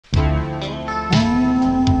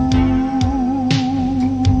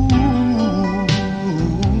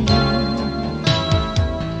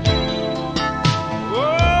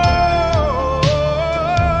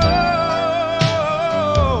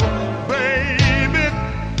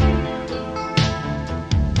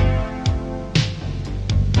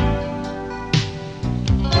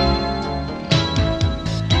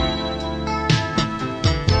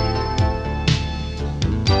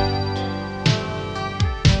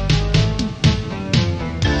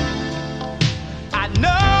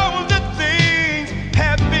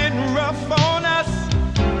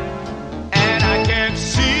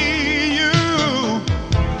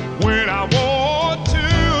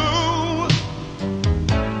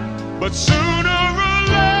But sooner or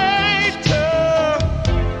later,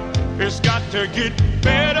 it's got to get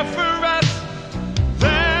better for us.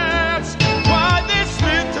 That's why this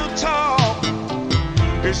little talk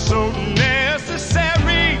is so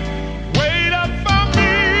necessary. Wait up for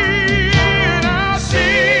me and I'll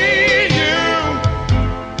see you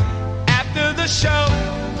after the show.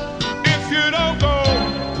 If you don't go,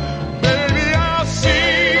 baby, I'll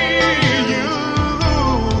see you.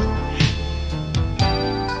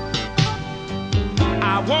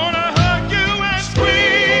 I wanna hug you and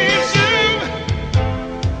squeeze you.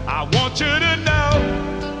 I want you to know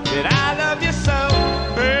that I love you so.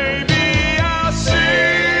 Baby, I'll see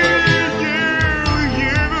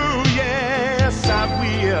you, yes I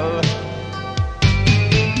will.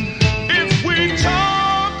 If we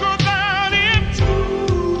talk about it,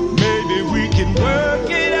 maybe we can work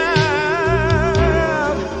it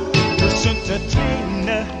out. This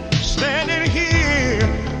entertainer standing here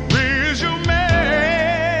is your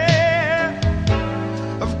man.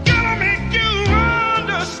 I've gotta make you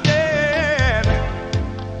understand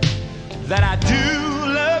that I do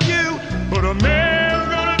love you, but a man's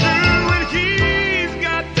gonna do what he's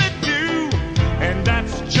got to do, and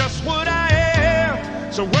that's just what I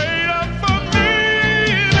am. So wait up for me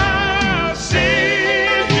and I'll see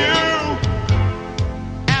you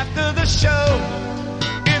after the show.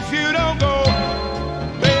 If you don't go,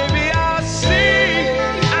 baby, I'll see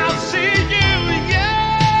you,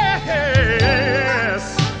 yes.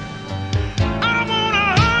 I wanna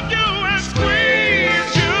hug you and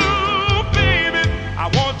squeeze you, baby. I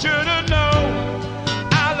want you to know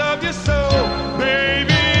I love you so.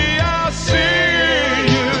 Baby, I'll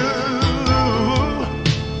see you.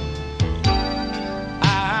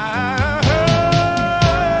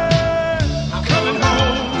 I'm coming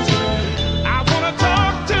home. I wanna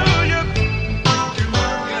talk to you,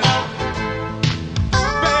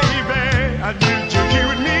 baby. I need you here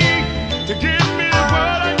with me to give me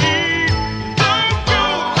what I need. Don't go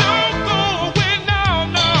away, no.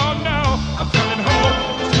 I'm coming home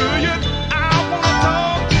to you. I wanna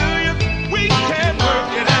talk to you. We can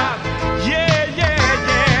work it out. Yeah.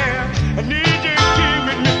 I need you here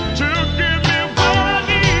with me to give me what I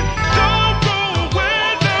need. Don't go away,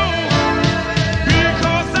 no.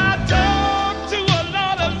 Because I talk to a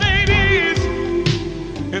lot of ladies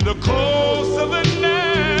in the course of the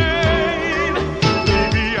night.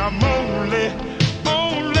 Baby, I'm only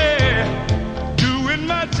doing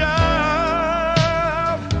my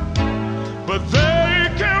job, but they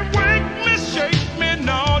can't wake me, shake me,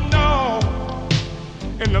 no.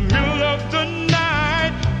 In the middle of the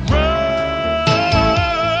night, rubbing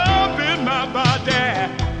my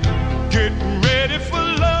body, getting ready for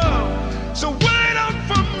love. So wait up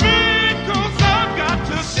for me, 'cause I've got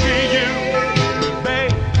to see you,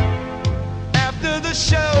 babe, after the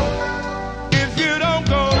show. If you don't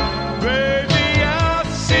go, baby, I'll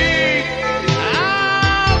see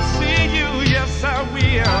you, yes I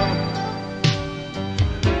will.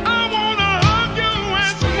 I wanna hug you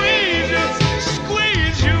and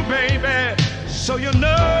squeeze you, baby, so you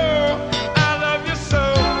know